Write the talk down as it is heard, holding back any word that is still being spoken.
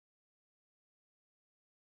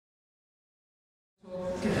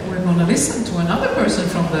listen to another person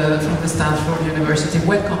from the Stanford University.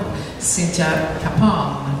 Welcome, Cynthia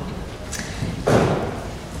Kapphahn.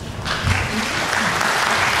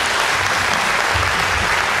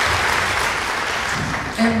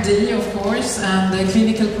 MD, of course, and a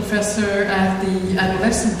clinical professor at the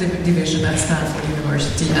Adolescent division at Stanford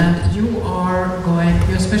University. And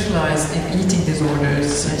you're specialized in eating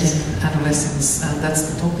disorders in adolescents, and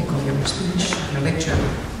that's the topic of your speech, your lecture.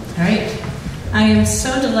 All right. I am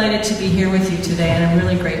so delighted to be here with you today, and I'm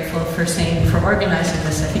really grateful for Sane for organizing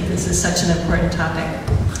this. I think this is such an important topic.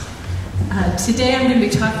 Today I'm going to be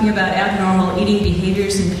talking about abnormal eating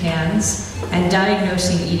behaviors in PANS and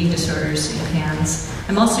diagnosing eating disorders in PANS.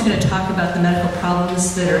 I'm also going to talk about the medical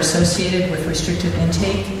problems that are associated with restrictive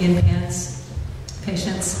intake in PANS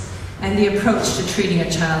patients and the approach to treating a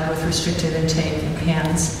child with restrictive intake in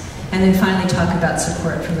PANS, and then finally talk about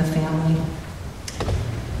support from the family.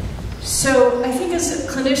 So I think as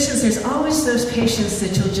clinicians, there's always those patients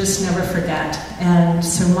that you'll just never forget. And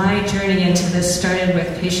so my journey into this started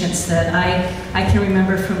with patients that I can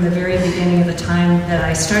remember from the very beginning of the time that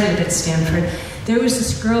I started at Stanford. There was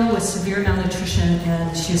this girl with severe malnutrition,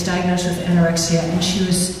 and she was diagnosed with anorexia, and she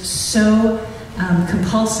was so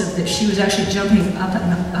compulsive that she was actually jumping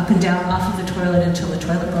up and down off of the toilet until the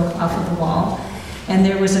toilet broke off of the wall. And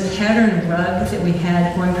there was a pattern rug that we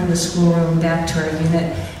had going from the schoolroom back to our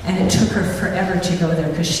unit, and it took her forever to go there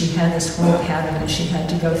because she had this whole pattern that she had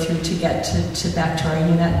to go through to get back to our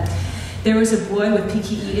unit. There was a boy with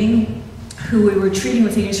picky eating who we were treating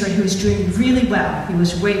with eating disorder who was doing really well. He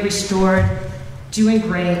was weight restored, doing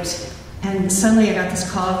great, and suddenly I got this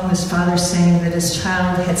call from his father saying that his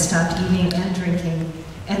child had stopped eating and drinking,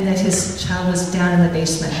 and that his child was down in the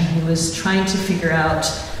basement, and he was trying to figure out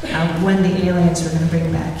when the aliens were going to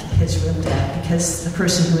bring back his real dad, because the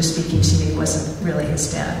person who was speaking to me wasn't really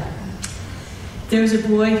his dad. There was a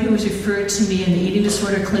boy who was referred to me in the eating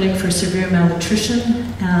disorder clinic for severe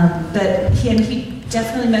malnutrition, but he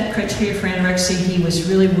definitely met criteria for anorexia. He was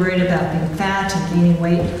really worried about being fat and gaining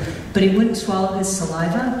weight, but he wouldn't swallow his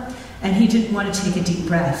saliva, and he didn't want to take a deep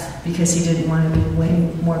breath because he didn't want to be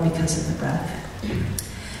weighing more because of the breath.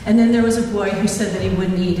 And then there was a boy who said that he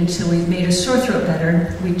wouldn't eat until we made his sore throat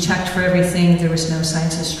better. We checked for everything. There was no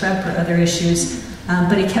signs of strep or other issues,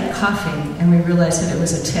 but he kept coughing, and we realized that it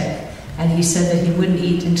was a tic. And he said that he wouldn't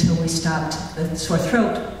eat until we stopped the sore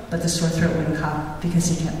throat, but the sore throat wouldn't cough because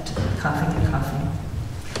he kept coughing and coughing.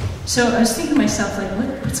 So I was thinking to myself, like,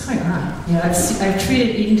 what's going on? You know, I've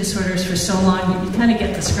treated eating disorders for so long, you kind of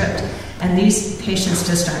get the script, and these patients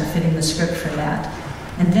just aren't fitting the script for that.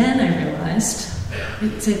 And then I realized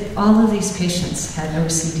that all of these patients had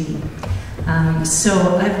OCD.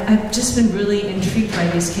 So I've just been really intrigued by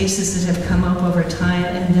these cases that have come up over time,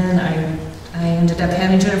 and then I ended up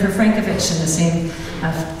having Jennifer Frankovich in the same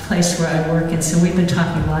place where I work, and so we've been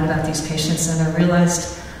talking a lot about these patients, and I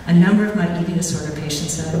realized a number of my eating disorder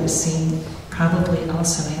patients that I was seeing probably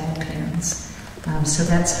also had PANS. So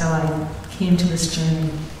that's how I came to this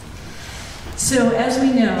journey. So as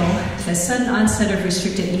we know, the sudden onset of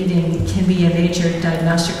restricted eating can be a major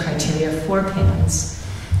diagnostic criteria for PANS.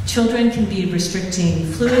 Children can be restricting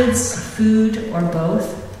fluids, food, or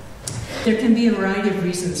both. There can be a variety of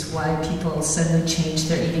reasons why people suddenly change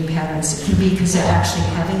their eating patterns. It can be because they're actually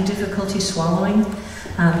having difficulty swallowing,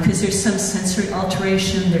 because there's some sensory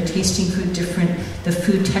alteration, they're tasting food different, the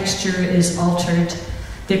food texture is altered.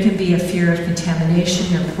 There can be a fear of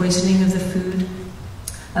contamination or poisoning of the food,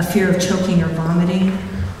 a fear of choking or vomiting,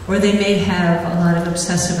 or they may have a lot of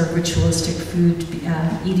obsessive or ritualistic food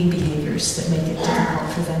eating behaviors that make it difficult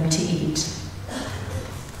for them to eat.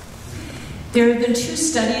 There have been 2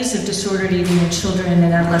 studies of disordered eating in children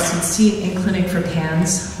and adolescents seen in clinic for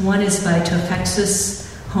PANS. One is by Tofexis,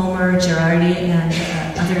 Homer, Gerardi,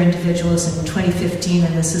 and other individuals in 2015,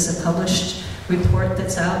 and this is a published report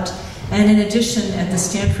that's out. And in addition, at the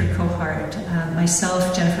Stanford cohort,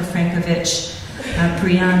 myself, Jennifer Frankovich,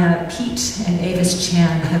 Brianna Pete, and Avis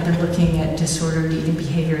Chan have been looking at disordered eating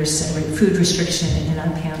behaviors and food restriction in our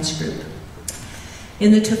PANS group.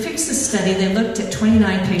 In the Tofexis study, they looked at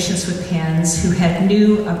 29 patients with PANS who had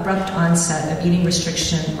new abrupt onset of eating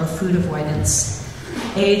restriction or food avoidance.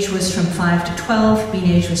 Age was from 5 to 12, mean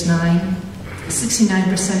age was 9.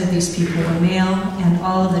 69% of these people were male, and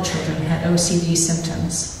all of the children had OCD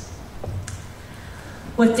symptoms.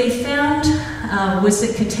 What they found was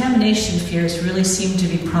that contamination fears really seemed to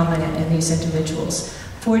be prominent in these individuals.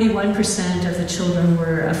 41% of the children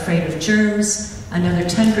were afraid of germs, another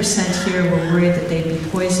 10% here were worried that they'd be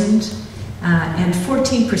poisoned, and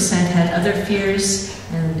 14% had other fears,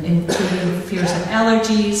 including fears of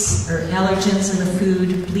allergies or allergens in the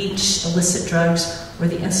food, bleach, illicit drugs, or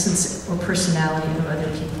the essence or personality of other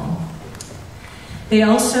people. They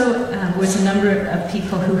also was a number of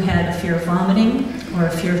people who had a fear of vomiting or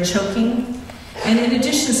a fear of choking. And in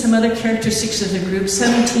addition, some other characteristics of the group,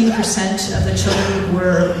 17% of the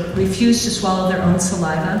children refused to swallow their own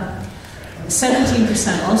saliva.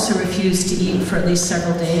 17% also refused to eat for at least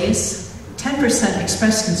several days. 10%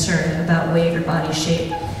 expressed concern about weight or body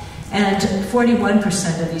shape. And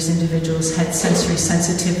 41% of these individuals had sensory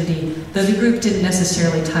sensitivity, though the group didn't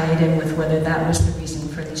necessarily tie it in with whether that was the reason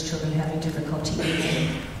for these children having difficulty eating.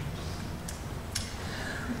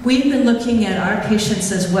 We've been looking at our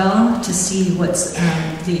patients as well to see what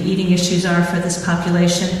the eating issues are for this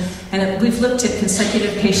population. And we've looked at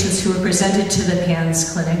consecutive patients who were presented to the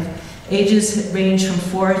PANS clinic. Ages range from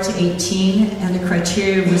 4 to 18, and the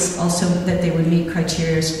criteria was also that they would meet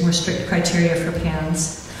more strict criteria for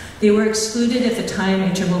PANS. They were excluded if the time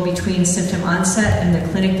interval between symptom onset and the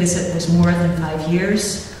clinic visit was more than 5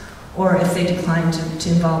 years, or if they declined to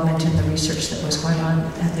involvement in the research that was going on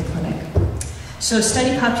at the clinic. So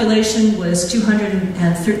study population was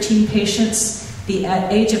 213 patients. The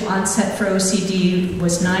age of onset for OCD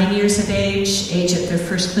was 9 years of age. Age at their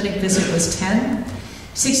first clinic visit was 10.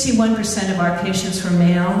 61% of our patients were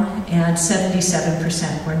male, and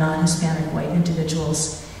 77% were non-Hispanic white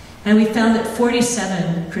individuals. And we found that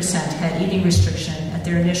 47% had eating restriction at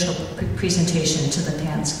their initial presentation to the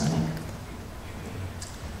PANS clinic.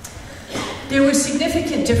 There were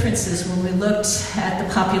significant differences when we looked at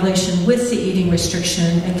the population with the eating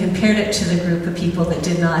restriction and compared it to the group of people that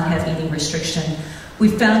did not have eating restriction. We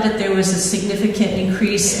found that there was a significant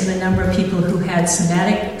increase in the number of people who had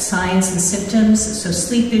somatic signs and symptoms, so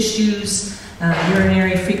sleep issues,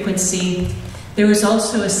 urinary frequency. There was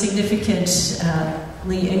also a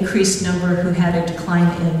significantly increased number who had a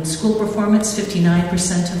decline in school performance.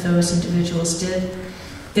 59% of those individuals did.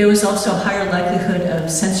 There was also a higher likelihood of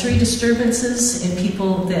sensory disturbances in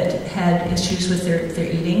people that had issues with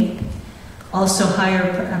their eating. Also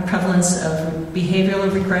higher prevalence of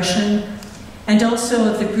behavioral regression. And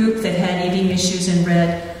also of the group that had eating issues in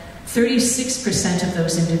red, 36% of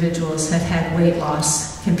those individuals had had weight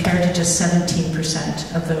loss compared to just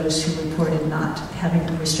 17% of those who reported not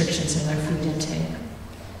having restrictions in their food intake.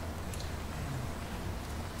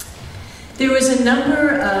 There was a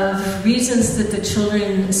number of reasons that the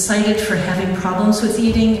children cited for having problems with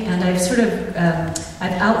eating, and I've sort of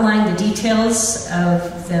I've outlined the details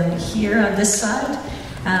of them here on this side,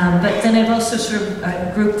 but then I've also sort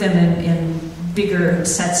of grouped them in bigger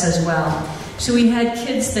sets as well. So we had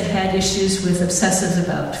kids that had issues with obsessives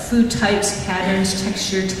about food types, patterns,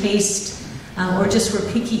 texture, taste, or just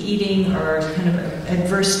were picky eating or kind of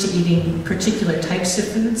adverse to eating particular types of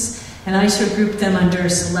foods. And I sort of grouped them under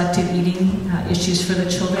selective eating issues for the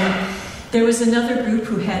children. There was another group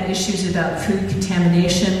who had issues about food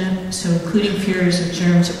contamination, so including fears of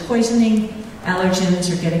germs or poisoning,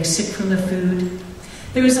 allergens or getting sick from the food.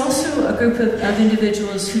 There was also a group of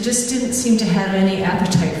individuals who just didn't seem to have any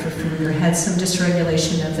appetite for food or had some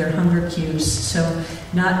dysregulation of their hunger cues, so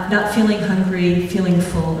not feeling hungry, feeling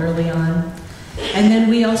full early on. And then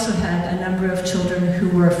we also had a number of children who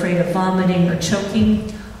were afraid of vomiting or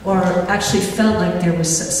choking, or actually felt like there was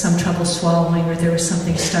some trouble swallowing, or there was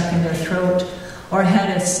something stuck in their throat, or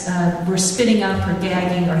were spitting up or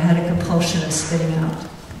gagging, or had a compulsion of spitting out.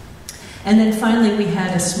 And then finally, we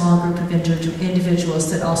had a small group of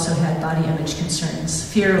individuals that also had body image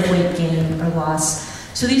concerns, fear of weight gain or loss.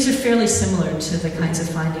 So these are fairly similar to the kinds of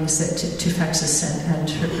findings that Tufexis and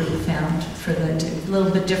her group found, for the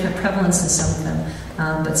little bit different prevalence in some of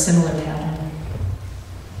them, but similar pattern.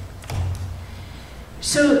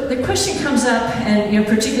 So the question comes up, and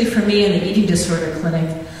particularly for me in the eating disorder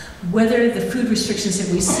clinic, whether the food restrictions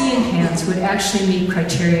that we see in PANS would actually meet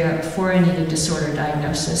criteria for an eating disorder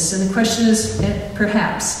diagnosis. And the question is,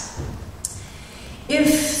 perhaps. If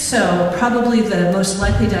so, probably the most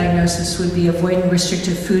likely diagnosis would be avoidant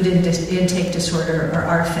restrictive food intake disorder, or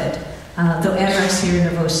ARFID, though anorexia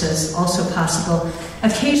nervosa is also possible.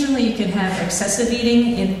 Occasionally you can have excessive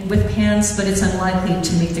eating with PANS, but it's unlikely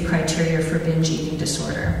to meet the criteria for binge eating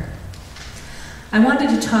disorder. I wanted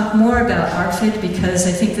to talk more about ARFID because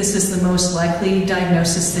I think this is the most likely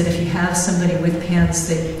diagnosis, that if you have somebody with PANS,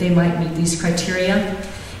 they might meet these criteria.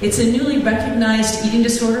 It's a newly recognized eating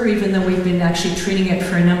disorder, even though we've been actually treating it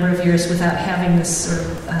for a number of years without having this sort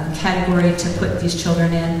of category to put these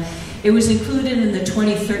children in. It was included in the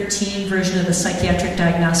 2013 version of the Psychiatric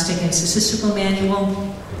Diagnostic and Statistical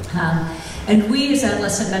Manual. And we as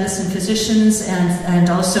adolescent medicine physicians and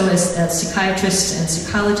also as psychiatrists and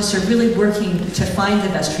psychologists are really working to find the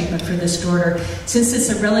best treatment for this disorder. Since it's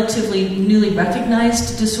a relatively newly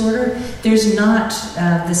recognized disorder, there's not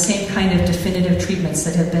the same kind of definitive treatments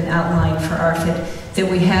that have been outlined for ARFID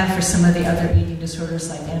that we have for some of the other eating disorders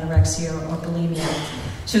like anorexia or bulimia.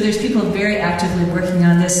 So there's people very actively working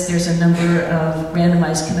on this. There's a number of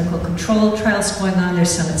randomized clinical control trials going on.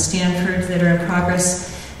 There's some at Stanford that are in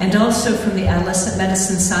progress. And also from the adolescent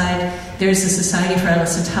medicine side, there's the Society for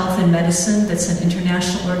Adolescent Health and Medicine that's an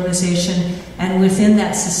international organization. And within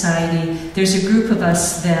that society, there's a group of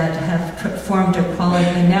us that have formed a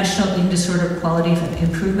National Eating Disorder Quality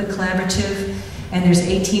Improvement Collaborative. And there's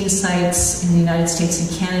 18 sites in the United States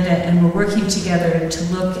and Canada, and we're working together to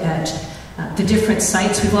look at the different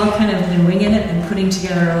sites. We've all kind of been winging it and putting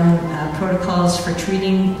together our own protocols for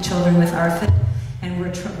treating children with ARFID. And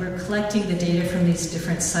we're collecting the data from these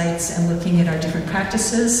different sites and looking at our different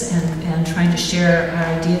practices and trying to share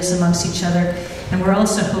our ideas amongst each other. And we're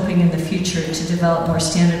also hoping in the future to develop more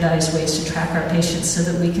standardized ways to track our patients so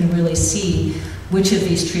that we can really see which of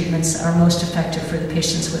these treatments are most effective for the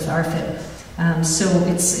patients with ARFID. So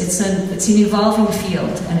it's an evolving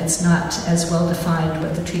field, and it's not as well defined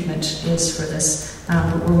what the treatment is for this,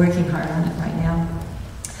 but we're working hard on it right now.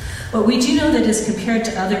 But we do know that as compared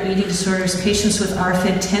to other eating disorders, patients with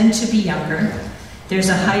ARFID tend to be younger. There's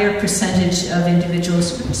a higher percentage of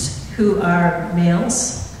individuals who are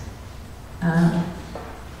males. Hang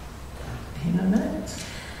on a minute.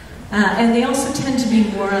 And they also tend to be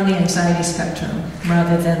more on the anxiety spectrum,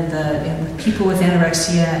 rather than people with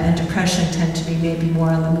anorexia and depression tend to be maybe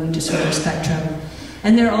more on the mood disorder spectrum.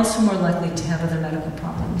 And they're also more likely to have other medical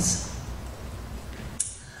problems.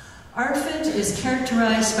 ARFID is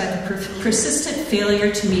characterized by the persistent failure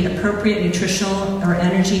to meet appropriate nutritional or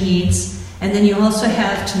energy needs, and then you also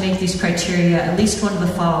have to make these criteria at least one of the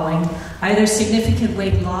following: either significant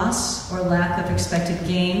weight loss or lack of expected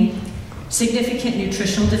gain, significant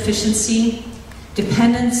nutritional deficiency,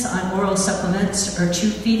 dependence on oral supplements or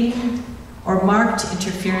tube feeding, or marked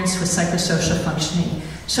interference with psychosocial functioning.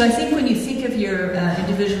 So I think when you think of your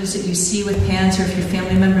individuals that you see with PANS, or if your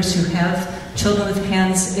family members who have children with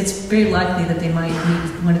PANS, it's very likely that they might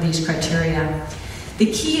meet one of these criteria. The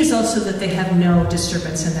key is also that they have no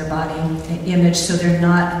disturbance in their body image, so they're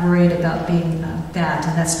not worried about being fat,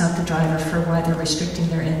 and that's not the driver for why they're restricting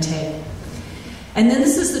their intake. And then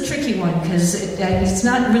this is the tricky one, because it's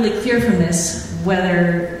not really clear from this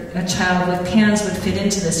whether a child with PANS would fit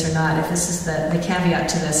into this or not, if this is the caveat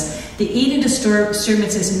to this. The eating disturbance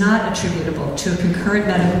is not attributable to a concurrent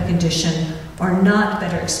medical condition or not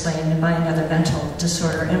better explained by another mental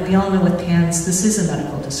disorder. And we all know with PANS, this is a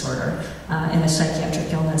medical disorder and a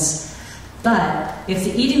psychiatric illness. But if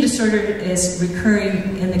the eating disorder is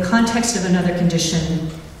recurring in the context of another condition,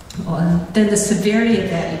 then the severity of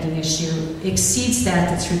that eating issue exceeds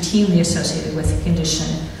that's routinely associated with the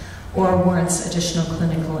condition or warrants additional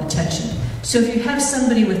clinical attention. So if you have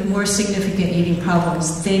somebody with more significant eating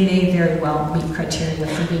problems, they may very well meet criteria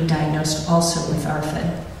for being diagnosed also with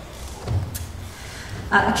ARFID.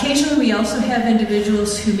 Occasionally we also have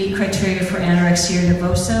individuals who meet criteria for anorexia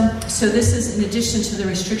nervosa. So this is in addition to the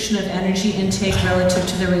restriction of energy intake relative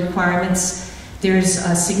to the requirements. There's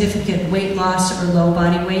a significant weight loss or low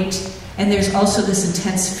body weight, and there's also this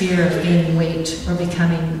intense fear of gaining weight or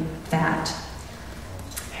becoming fat.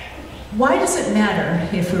 Why does it matter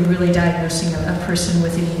if we're really diagnosing a person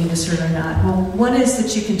with an eating disorder or not? Well, one is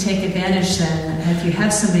that you can take advantage then, if you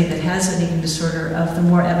have somebody that has an eating disorder, of the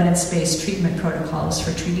more evidence-based treatment protocols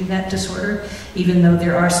for treating that disorder, even though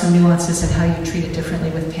there are some nuances in how you treat it differently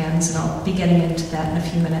with PANS, and I'll be getting into that in a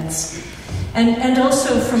few minutes. And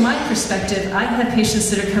also, from my perspective, I have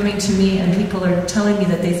patients that are coming to me and people are telling me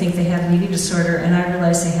that they think they have an eating disorder, and I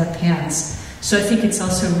realize they have PANS. So I think it's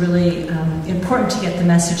also really important to get the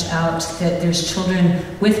message out that there's children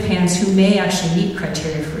with PANS who may actually meet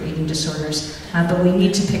criteria for eating disorders, but we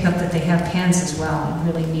need to pick up that they have PANS as well, and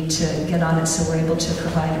really need to get on it so we're able to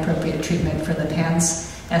provide appropriate treatment for the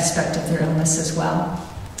PANS aspect of their illness as well.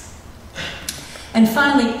 And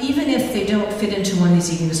finally, even if they don't fit into one of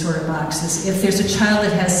these eating disorder boxes, if there's a child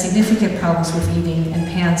that has significant problems with eating and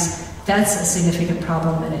PANS, that's a significant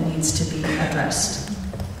problem and it needs to be addressed.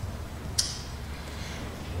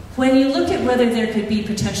 When you look at whether there could be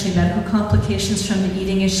potentially medical complications from the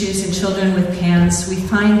eating issues in children with PANS, we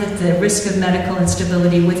find that the risk of medical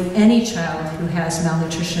instability with any child who has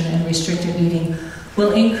malnutrition and restricted eating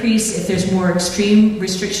will increase if there's more extreme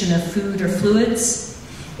restriction of food or fluids,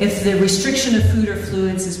 if the restriction of food or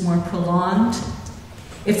fluids is more prolonged,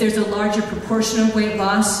 If there's a larger proportion of weight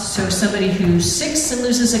loss, so somebody who's 6 and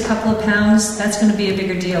loses a couple of pounds, that's going to be a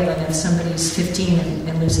bigger deal than if somebody's 15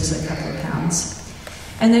 and loses a couple of pounds.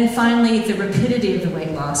 And then finally, the rapidity of the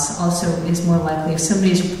weight loss also is more likely. If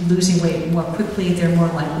somebody's losing weight more quickly, they're more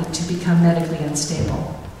likely to become medically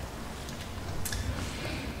unstable.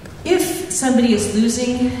 If somebody is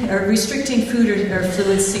losing or restricting food or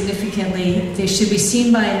fluids significantly, they should be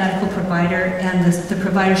seen by a medical provider, and the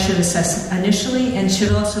provider should assess initially and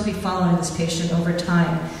should also be following this patient over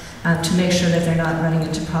time to make sure that they're not running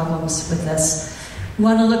into problems with this. We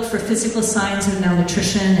want to look for physical signs of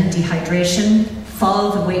malnutrition and dehydration,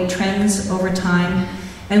 follow the weight trends over time,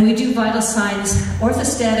 and we do vital signs.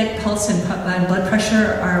 Orthostatic pulse and blood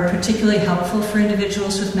pressure are particularly helpful for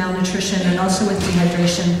individuals with malnutrition and also with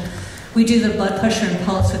dehydration. We do the blood pressure and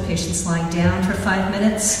pulse with patients lying down for 5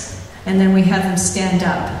 minutes, and then we have them stand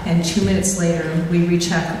up, and 2 minutes later we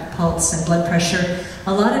recheck pulse and blood pressure.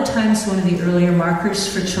 A lot of times one of the earlier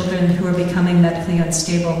markers for children who are becoming medically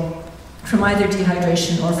unstable from either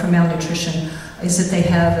dehydration or from malnutrition is that they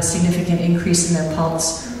have a significant increase in their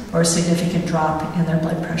pulse or a significant drop in their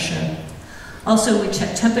blood pressure. Also, we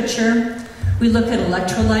check temperature. We look at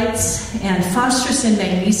electrolytes, and phosphorus and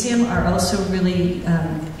magnesium are also really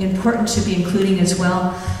important to be including as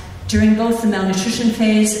well during both the malnutrition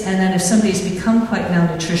phase, and then if somebody's become quite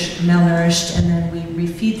malnourished and then we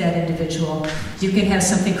refeed that individual, you can have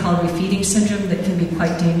something called refeeding syndrome that can be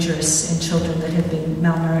quite dangerous in children that have been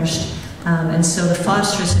malnourished. And so the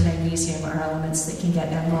phosphorus and magnesium are elements that can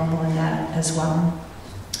get abnormal in that as well.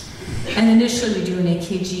 And initially we do an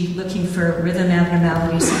EKG looking for rhythm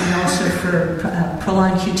abnormalities and also for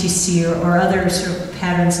prolonged QTC or other sort of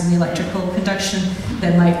patterns in the electrical conduction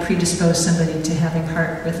that might predispose somebody to having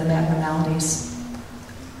heart rhythm abnormalities.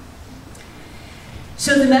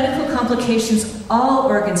 So the medical complications, all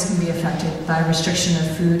organs can be affected by restriction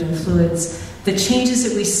of food and fluids. The changes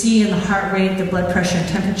that we see in the heart rate, the blood pressure and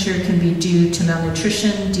temperature can be due to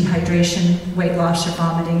malnutrition, dehydration, weight loss, or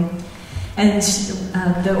vomiting. And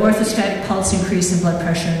the orthostatic pulse increase in blood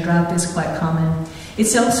pressure and drop is quite common.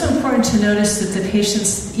 It's also important to notice that the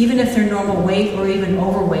patients, even if they're normal weight or even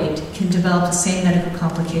overweight, can develop the same medical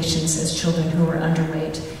complications as children who are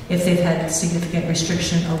underweight if they've had significant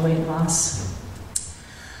restriction or weight loss.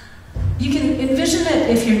 You can envision it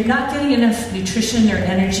if you're not getting enough nutrition or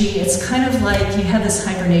energy, it's kind of like you have this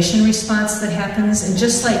hibernation response that happens, and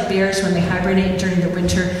just like bears when they hibernate during the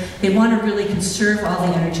winter, they want to really conserve all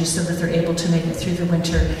the energy so that they're able to make it through the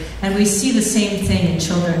winter. And we see the same thing in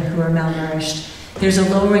children who are malnourished. There's a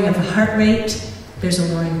lowering of the heart rate, there's a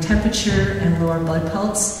lowering temperature and lower blood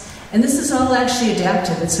pulse. And this is all actually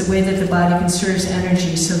adaptive. It's a way that the body conserves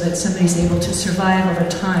energy so that somebody's able to survive over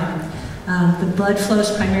time. The blood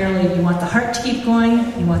flows primarily, you want the heart to keep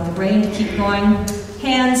going, you want the brain to keep going.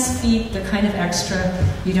 Hands, feet, they're kind of extra.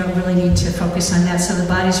 You don't really need to focus on that, so the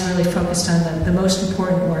body's really focused on the most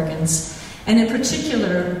important organs. And in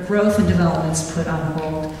particular, growth and development's put on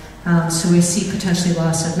hold. So we see potentially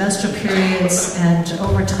loss of menstrual periods, and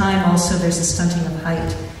over time also there's a stunting of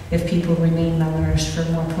height if people remain malnourished for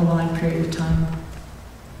a more prolonged period of time.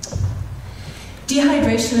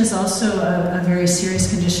 Dehydration is also a very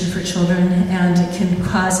serious condition for children, and it can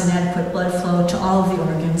cause inadequate blood flow to all of the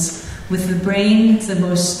organs. With the brain, the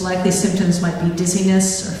most likely symptoms might be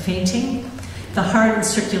dizziness or fainting. The heart and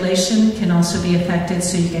circulation can also be affected,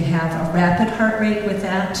 so you can have a rapid heart rate with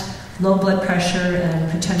that, low blood pressure,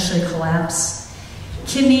 and potentially collapse.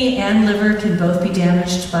 Kidney and liver can both be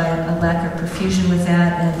damaged by a lack of perfusion with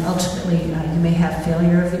that, and ultimately you may have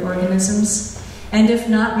failure of the organisms. And if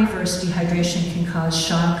not reversed, dehydration can cause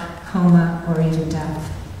shock, coma, or even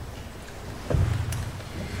death.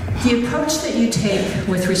 The approach that you take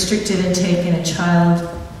with restricted intake in a child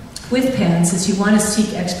with PANS is you want to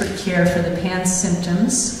seek expert care for the PANS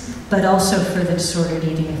symptoms, but also for the disordered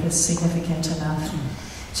eating if it's significant enough.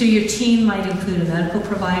 So your team might include a medical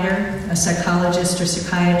provider, a psychologist or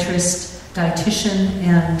psychiatrist, dietitian,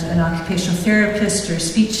 and an occupational therapist or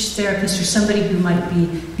speech therapist, or somebody who might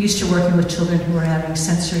be used to working with children who are having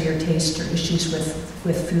sensory or taste or issues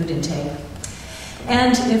with food intake.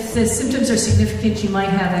 And if the symptoms are significant, you might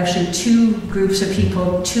have actually 2 groups of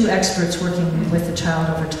people, 2 experts working with the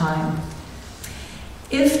child over time.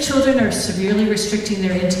 If children are severely restricting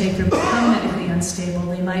their intake or become medically unstable,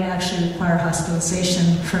 they might actually require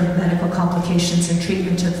hospitalization for medical complications and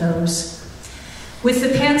treatment of those. With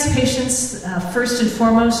the PANS patients, first and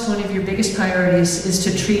foremost, one of your biggest priorities is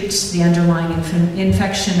to treat the underlying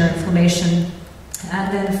infection or inflammation.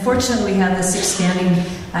 And then fortunately we have this expanding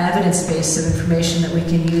evidence base of information that we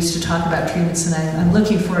can use to talk about treatments, and I'm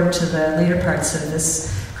looking forward to the later parts of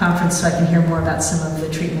this conference so I can hear more about some of the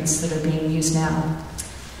treatments that are being used now.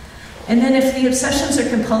 And then if the obsessions or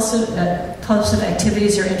compulsive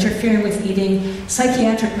activities are interfering with eating,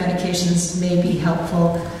 psychiatric medications may be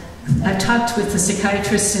helpful. I've talked with the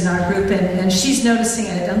psychiatrist in our group, and she's noticing,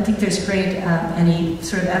 and I don't think there's any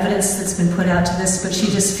sort of evidence that's been put out to this, but she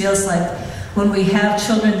just feels like when we have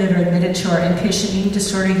children that are admitted to our inpatient eating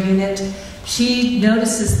disorder unit, she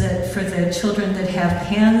notices that for the children that have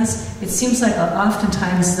PANS, it seems like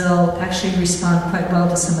oftentimes they'll actually respond quite well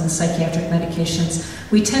to some of the psychiatric medications.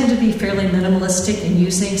 We tend to be fairly minimalistic in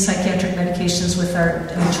using psychiatric medications with our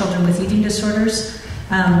children with eating disorders,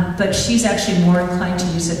 but she's actually more inclined to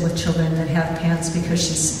use it with children that have PANS because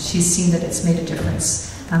she's seen that it's made a difference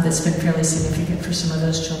that's been fairly significant for some of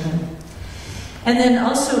those children. And then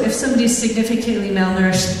also, if somebody's significantly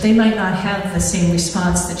malnourished, they might not have the same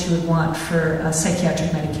response that you would want for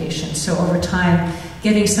psychiatric medication. So over time,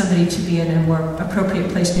 getting somebody to be in a more appropriate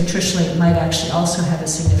place nutritionally might actually also have a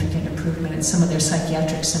significant improvement in some of their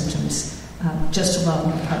psychiatric symptoms, just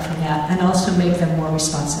alone apart from that, and also make them more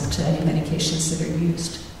responsive to any medications that are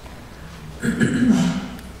used.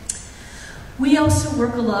 We also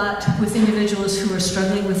work a lot with individuals who are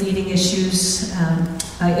struggling with eating issues,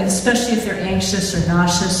 especially if they're anxious or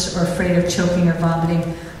nauseous or afraid of choking or vomiting,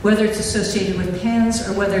 whether it's associated with PANS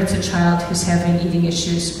or whether it's a child who's having eating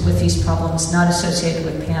issues with these problems not associated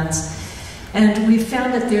with PANS. And we've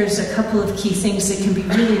found that there's a couple of key things that can be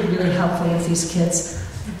really, really helpful with these kids.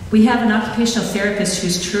 We have an occupational therapist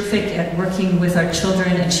who's terrific at working with our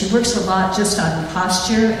children, and she works a lot just on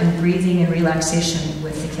posture and breathing and relaxation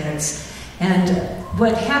with the kids. And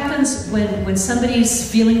what happens when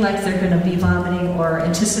somebody's feeling like they're going to be vomiting or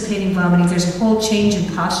anticipating vomiting, there's a whole change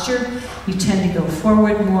in posture. You tend to go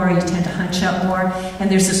forward more, you tend to hunch up more, and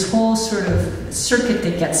there's this whole sort of circuit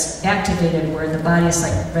that gets activated where the body is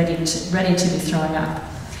like ready to be throwing up.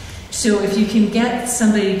 So if you can get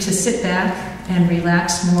somebody to sit back and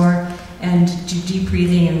relax more and do deep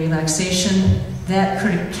breathing and relaxation, that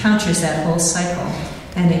kind of counters that whole cycle.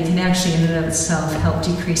 And it can actually, in and of itself, help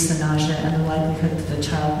decrease the nausea and the likelihood that the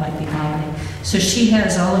child might be vomiting. So she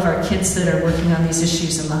has all of our kids that are working on these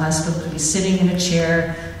issues in the hospital to be sitting in a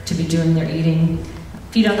chair, to be doing their eating,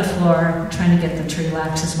 feet on the floor, trying to get them to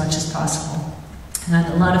relax as much as possible. And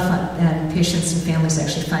a lot of fun, and patients and families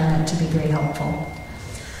actually find that to be very helpful.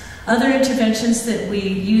 Other interventions that we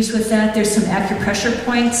use with that, there's some acupressure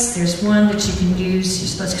points. There's one that you can use. You're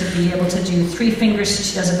supposed to be able to do 3 fingers.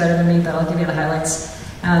 She does it better than me, but I'll give you the highlights.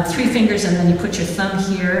 3 fingers, and then you put your thumb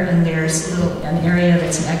here, and there's an area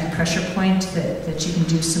that's an acupressure point that you can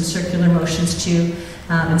do some circular motions to,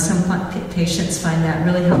 and some patients find that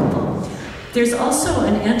really helpful. There's also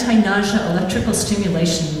an anti-nausea electrical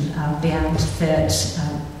stimulation band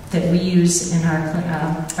that we use in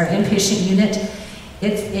our inpatient unit.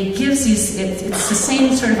 It gives these, it's the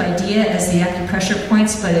same sort of idea as the acupressure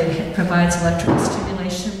points, but it provides electrical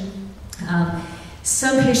stimulation.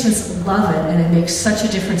 Some patients love it, and it makes such a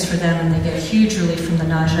difference for them, and they get huge relief from the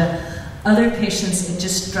nausea. Other patients, it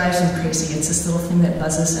just drives them crazy. It's this little thing that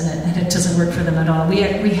buzzes, and it doesn't work for them at all. We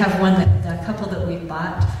have one a couple that we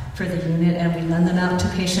bought for the unit, and we lend them out to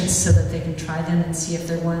patients so that they can try them and see if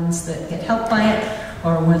they're ones that get helped by it,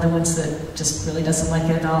 or one of the ones that just really doesn't like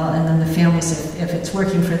it at all. And then the families, if it's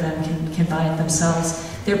working for them, can buy it themselves.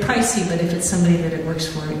 They're pricey, but if it's somebody that it works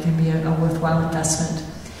for, it can be a worthwhile investment.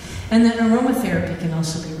 And then aromatherapy can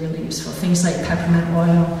also be really useful. Things like peppermint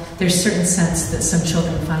oil. There's certain scents that some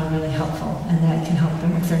children find really helpful, and that can help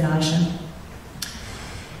them with their nausea.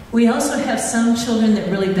 We also have some children that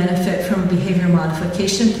really benefit from behavior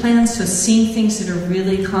modification plans, so seeing things that are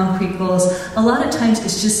really concrete goals. A lot of times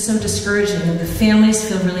it's just so discouraging, and the families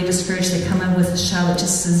feel really discouraged. They come in with a child that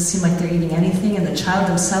just doesn't seem like they're eating anything, and the child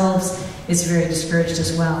themselves is very discouraged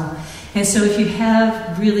as well. And so if you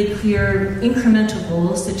have really clear incremental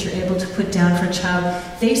goals that you're able to put down for a child,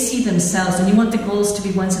 they see themselves, and you want the goals to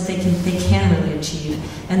be ones that they can really achieve.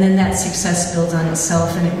 And then that success builds on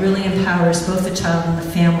itself, and it really empowers both the child and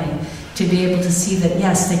the family to be able to see that,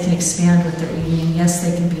 yes, they can expand what they're eating, and yes,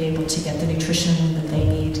 they can be able to get the nutrition that they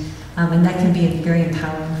need. And that can be very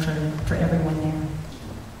empowering for everyone there.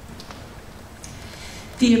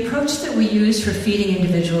 The approach that we use for feeding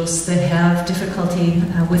individuals that have difficulty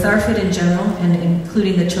with ARFID in general, and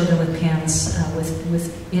including the children with PANS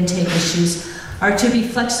with intake issues, are to be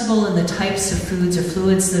flexible in the types of foods or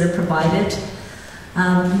fluids that are provided.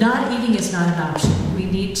 Not eating is not an option. We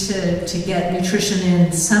need to get nutrition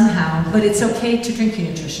in somehow, but it's okay to drink your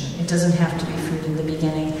nutrition. It doesn't have to be food in the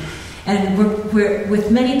beginning. And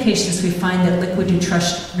with many patients, we find that liquid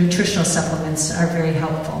nutritional supplements are very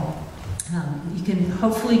helpful. You can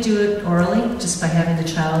hopefully do it orally, just by having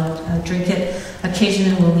the child drink it.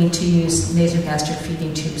 Occasionally we'll need to use nasogastric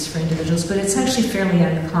feeding tubes for individuals, but it's actually fairly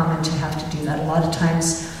uncommon to have to do that. A lot of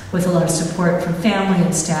times, with a lot of support from family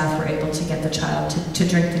and staff, we're able to get the child to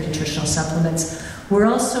drink the nutritional supplements. We're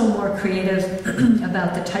also more creative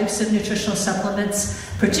about the types of nutritional supplements,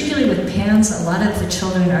 particularly with PANS. A lot of the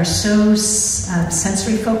children are so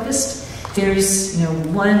sensory focused. There's,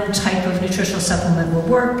 one type of nutritional supplement will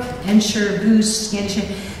work, Ensure, Boost, Scan,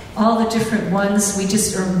 all the different ones. Or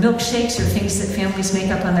milkshakes or things that families make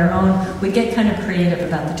up on their own. We get kind of creative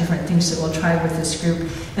about the different things that we'll try with this group.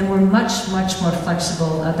 And we're much, much more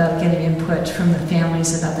flexible about getting input from the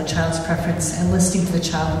families about the child's preference and listening to the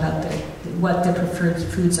child about what the preferred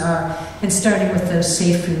foods are, and starting with those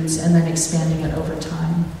safe foods and then expanding it over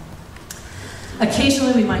time.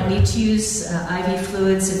 Occasionally we might need to use IV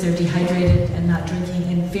fluids if they're dehydrated and not drinking,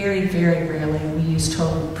 and very, very rarely we use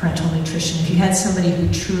total parenteral nutrition. If you had somebody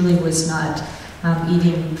who truly was not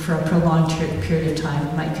eating for a prolonged period of time,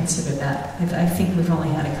 you might consider that. I think we've only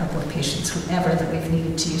had a couple of patients ever that we've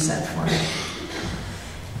needed to use that for.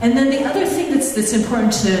 And then the other thing that's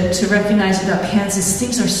important to recognize about PANS is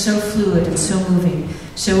things are so fluid and so moving.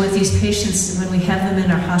 So with these patients, when we have them in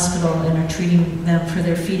our hospital and are treating them for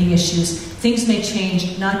their feeding issues, things may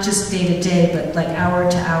change, not just day to day, but like hour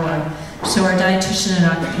to hour. So our dietitian and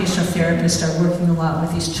occupational therapist are working a lot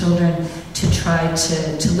with these children to try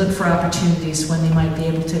to look for opportunities when they might be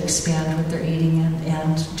able to expand what they're eating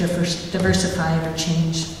and diversify or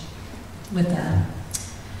change with that.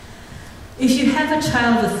 If you have a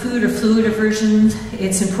child with food or fluid aversion,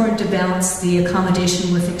 it's important to balance the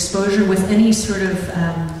accommodation with exposure with any sort of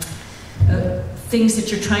things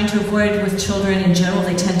that you're trying to avoid with children. In general,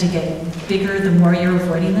 they tend to get bigger the more you're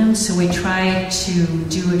avoiding them, so we try to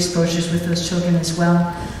do exposures with those children as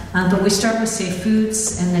well. But we start with safe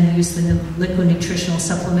foods and then use the liquid nutritional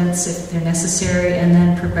supplements if they're necessary, and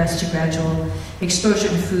then progress to gradual exposure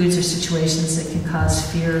to foods or situations that can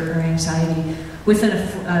cause fear or anxiety within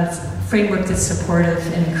a framework that's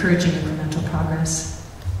supportive and encouraging incremental progress.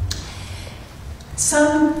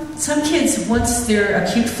 Some kids, once their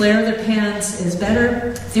acute flare of their PANS is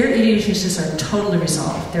better, their eating issues are totally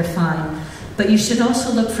resolved. They're fine. But you should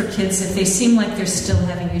also look for kids, if they seem like they're still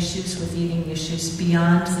having issues with eating issues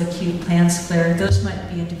beyond the acute PANS flare, those might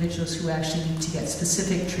be individuals who actually need to get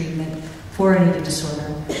specific treatment for an eating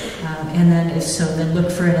disorder. And then if so, then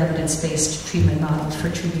look for an evidence-based treatment model for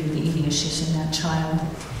treating the eating issues in that child.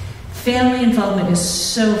 Family involvement is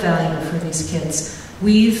so valuable for these kids.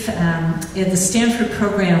 We've, in the Stanford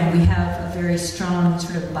program, we have a very strong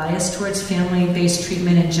sort of bias towards family-based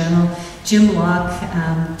treatment in general. Jim Locke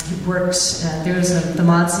works, there was the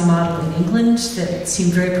Maudsley model in England that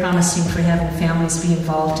seemed very promising for having families be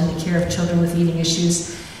involved in the care of children with eating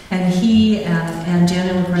issues. And he and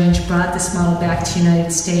Daniel LaGrange brought this model back to the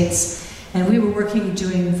United States. And we were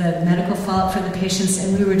doing the medical follow-up for the patients,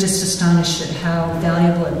 and we were just astonished at how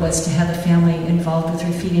valuable it was to have the family involved with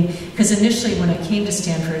refeeding. Because initially, when it came to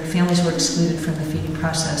Stanford, families were excluded from the feeding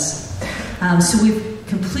process. So we've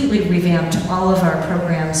completely revamped all of our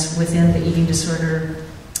programs within the eating disorder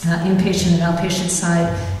inpatient and outpatient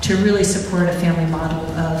side to really support a family model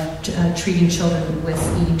of treating children with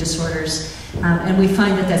eating disorders. And we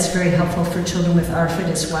find that that's very helpful for children with ARFID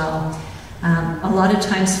as well. A lot of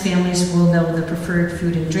times families will know the preferred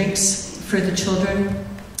food and drinks for the children.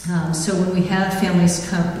 So when we have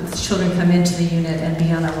children come into the unit and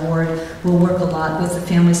be on our ward, we'll work a lot with the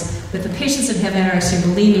families. With the patients that have anorexia and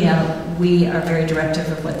bulimia, we are very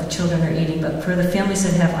directive of what the children are eating. But for the families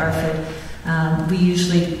that have ARFID, we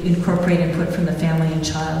usually incorporate input from the family and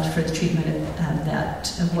child for the treatment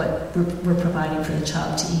of what we're providing for the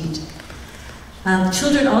child to eat.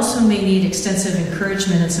 Children also may need extensive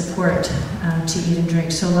encouragement and support to eat and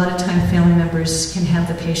drink. So a lot of time family members can have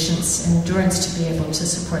the patience and endurance to be able to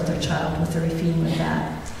support their child with the refeeding with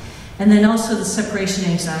that. And then also the separation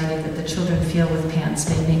anxiety that the children feel with PANS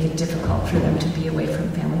may make it difficult for them to be away from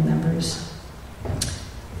family members.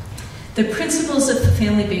 The principles of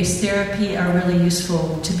family-based therapy are really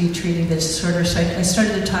useful to be treating the disorder. So I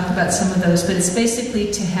started to talk about some of those, but it's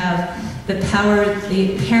basically to have the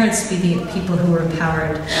parents be the people who are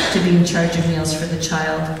empowered to be in charge of meals for the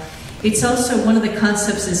child. It's also, one of the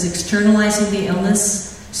concepts is externalizing the illness.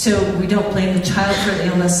 So we don't blame the child for the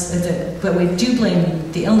illness, but we do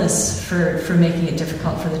blame the illness for making it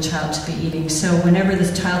difficult for the child to be eating. So whenever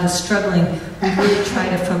the child is struggling, we really try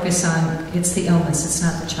to focus on it's the illness, it's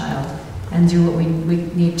not the child, and do what we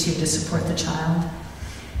need to support the child.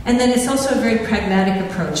 And then it's also a very pragmatic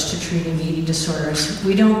approach to treating eating disorders.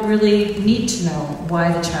 We don't really need to know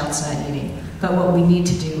why the child's not eating. but what we need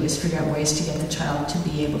to do is figure out ways to get the child to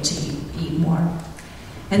be able to eat more.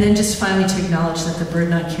 And then just finally to acknowledge that the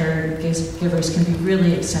burden on caregivers can be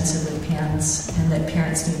really extensive with PANS, and that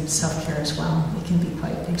parents need self-care as well. It can be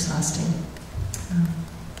quite exhausting.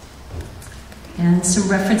 And some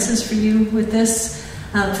references for you with this.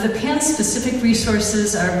 The PANS-specific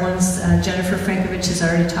resources are ones Jennifer Frankovich has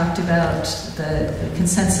already talked about, the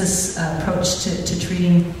consensus approach to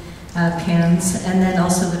treating PANS, and then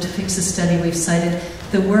also the To Fix a study we've cited.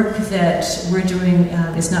 The work that we're doing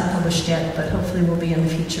is not published yet, but hopefully will be in the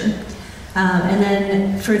future. And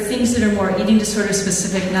then for things that are more eating disorder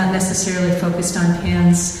specific, not necessarily focused on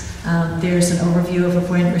PANS, there's an overview of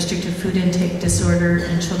avoidant restrictive food intake disorder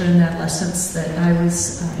in children and adolescents that I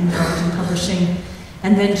was involved in publishing.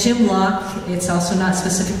 And then Jim Locke, it's also not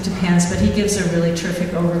specific to PANS, but he gives a really terrific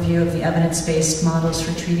overview of the evidence-based models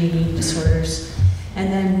for treating eating disorders.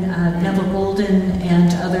 And then Neville Golden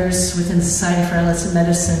and others within the Society for Adolescent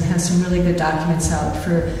Medicine have some really good documents out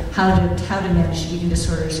for how to manage eating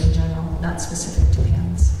disorders in general, not specific to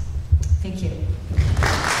PANS. Thank you.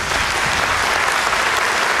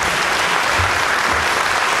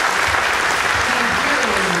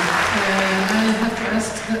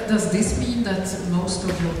 Does this mean that most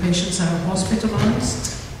of your patients are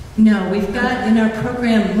hospitalized? No, we've got in our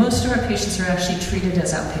program, most of our patients are actually treated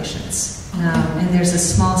as outpatients. And there's a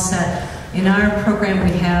small set. In our program,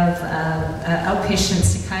 we have outpatient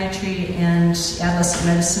psychiatry and adolescent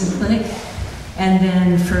medicine clinic. And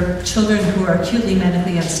then for children who are acutely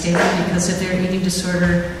medically unstable because of their eating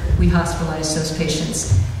disorder, we hospitalize those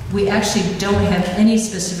patients. We actually don't have any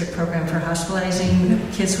specific program for hospitalizing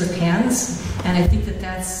kids with PANS, and I think that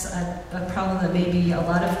that's a problem that maybe a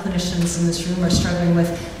lot of clinicians in this room are struggling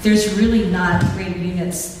with. There's really not great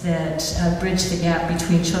units that bridge the gap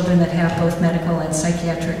between children that have both medical and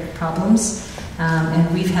psychiatric problems,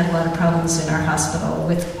 and we've had a lot of problems in our hospital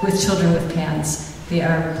with children with PANS. They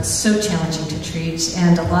are so challenging to treat,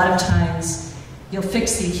 and a lot of times you'll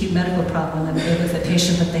fix the acute medical problem with a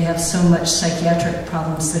patient, but they have so much psychiatric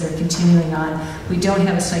problems that are continuing on. We don't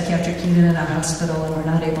have a psychiatric unit in our hospital, and we're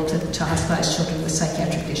not able to hospitalize children with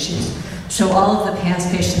psychiatric issues. So all of the PANS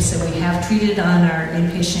patients that we have treated on our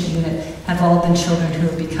inpatient unit have all been children who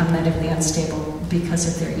have become medically unstable because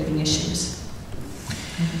of their eating issues.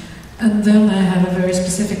 And then I have a very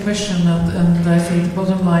specific question, and I think the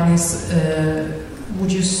bottom line is,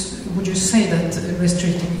 would you say that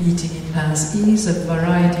restricting eating in PANS is a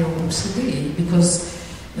variety of OCD? Because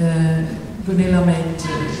Gunilla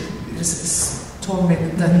told me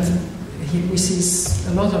that we see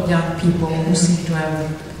a lot of young people who seem to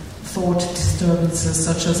have thought disturbances,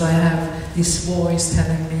 such as I have this voice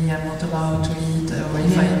telling me I'm not allowed to eat, or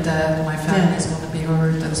if I eat that, my family is going to be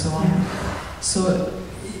hurt, and so on. So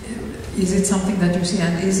is it something that you see,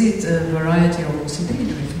 and is it a variety of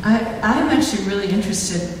OCD? I'm actually really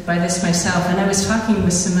interested by this myself, and I was talking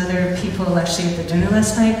with some other people actually at the dinner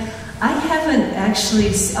last night. I haven't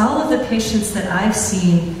actually, all of the patients that I've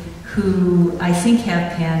seen who I think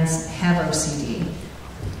have PANS have OCD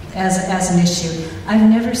as an issue. I've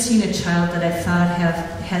never seen a child that I thought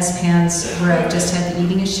has PANS where I've just had the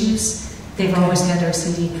eating issues. They've always had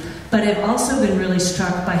OCD. But I've also been really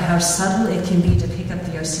struck by how subtle it can be to pick up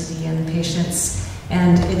the OCD in patients.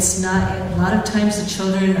 And it's not, a lot of times the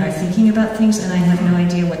children are thinking about things and I have no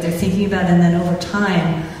idea what they're thinking about, and then over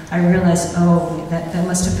time I realize, oh, that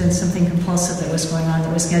must have been something compulsive that was going on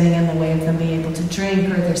that was getting in the way of them being able to drink,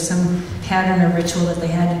 or there's some pattern or ritual that they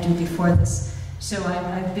had to do before this. So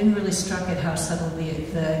I've been really struck at how subtle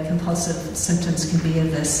the compulsive symptoms can be of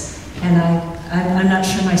this. And I'm not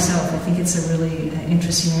sure myself. I think it's a really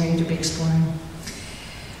interesting area to be exploring.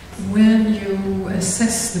 When you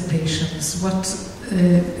assess the patients,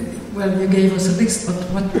 well, you gave us a list, but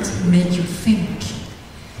what made you think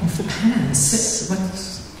of PANS?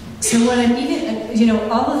 So what I needed, you know,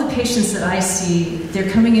 all of the patients that I see, they're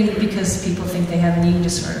coming in because people think they have an eating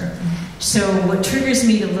disorder. So what triggers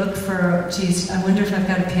me to look for, geez, I wonder if I've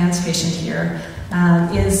got a PANS patient here,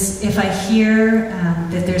 is if I hear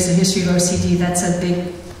that there's a history of OCD, that's a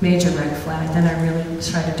big, major red flag. Then I really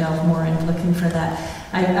try to delve more into looking for that.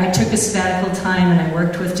 I took a sabbatical time and I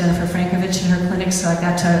worked with Jennifer Frankovich in her clinic, so I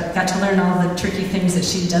got to learn all the tricky things that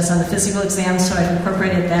she does on the physical exam, so I've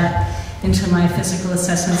incorporated that into my physical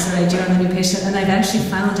assessments that I do on the new patient. And I've actually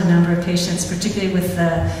found a number of patients, particularly with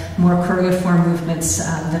the more choreiform movements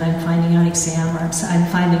that I'm finding on exam, or I'm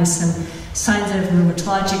finding some signs of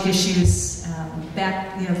rheumatologic issues,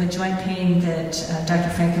 back, you know, the joint pain that Dr.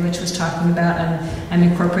 Frankovich was talking about. I'm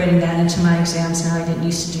incorporating that into my exams now. I didn't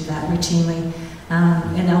used to do that routinely.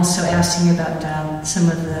 and also asking about some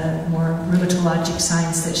of the more rheumatologic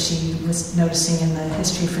signs that she was noticing in the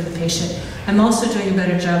history for the patient. I'm also doing a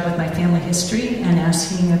better job with my family history and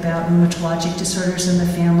asking about rheumatologic disorders in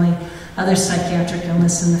the family, other psychiatric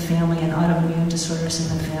illness in the family, and autoimmune disorders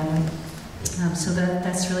in the family. So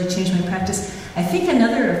that's really changed my practice. I think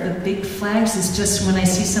another of the big flags is just when I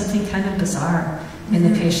see something kind of bizarre in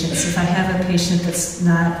the patients. If I have a patient that's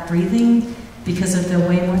not breathing because of the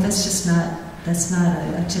Waymore, that's not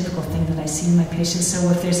a typical thing that I see in my patients. So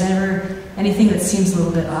if there's ever anything that seems a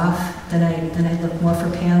little bit off, then I look more for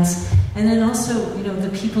PANS. And then also, you know, the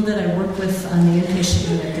people that I work with on the inpatient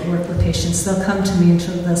unit that work with patients, they'll come to me and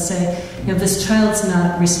they'll say, you know, this child's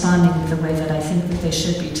not responding the way that I think that they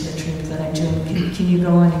should be to the treatment that I'm doing. Can you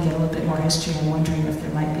go in and get a little bit more history? I'm wondering if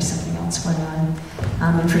there might be something else going on.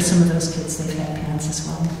 And for some of those kids, they've had PANS as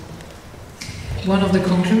well. One of the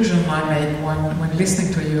conclusions I made when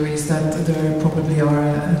listening to you is that there probably are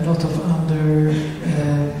a lot of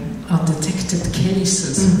undetected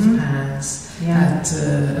cases of PANS at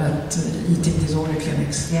eating disorder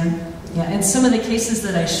clinics. Yeah, and some of the cases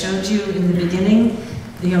that I showed you in the beginning,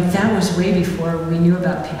 you know, that was way before we knew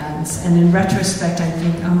about PANS. And in retrospect, I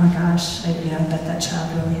think, oh my gosh, I bet that child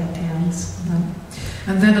really had PANS.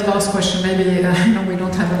 And then the last question, maybe, I know we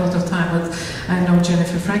don't have a lot of time, but I know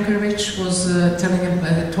Jennifer Frankovich was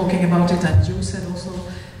talking about it, and you said also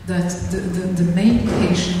that the main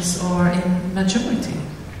patients are in majority,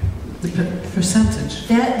 the percentage.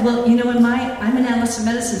 Well, you know, I'm an adolescent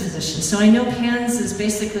medicine physician, so I know PANS is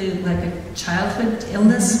basically like a childhood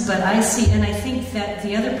illness, but I see, and I think that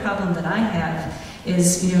the other problem that I have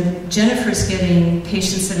is, you know, Jennifer's getting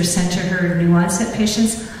patients that are sent to her, new onset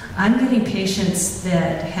patients. I'm getting patients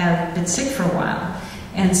that have been sick for a while.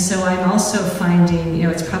 And so I'm also finding, you know,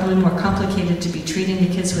 it's probably more complicated to be treating the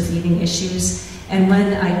kids with eating issues. And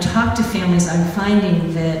when I talk to families, I'm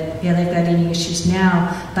finding that, yeah, they've got eating issues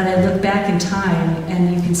now, but I look back in time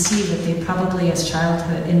and you can see that they probably as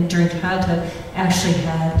childhood, and during childhood, actually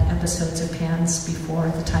had episodes of PANS before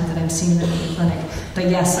the time that I'm seeing them in the clinic. But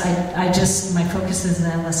yes, my focus is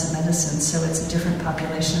in adolescent medicine, so it's a different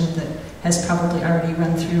population that has probably already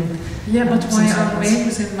run through. Yeah, but why are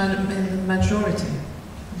males in majority?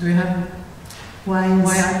 Do you have, why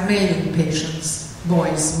are male patients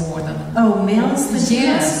boys more than... Oh, males than females?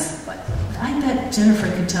 Yes. I bet Jennifer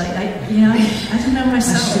could tell you. I don't know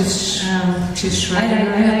myself. She's shredding.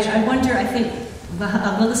 I wonder, I think,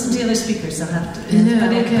 we'll listen to the other speakers. They'll have to.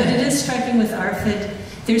 But it is striking with ARFID.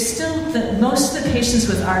 There's still, most of the patients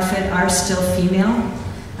with ARFID are still female,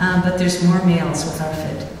 but there's more males with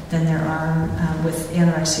ARFID than there are with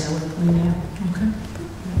anorexia or with bulimia. Okay.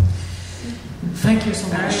 Thank you so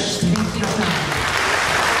much. Thank you.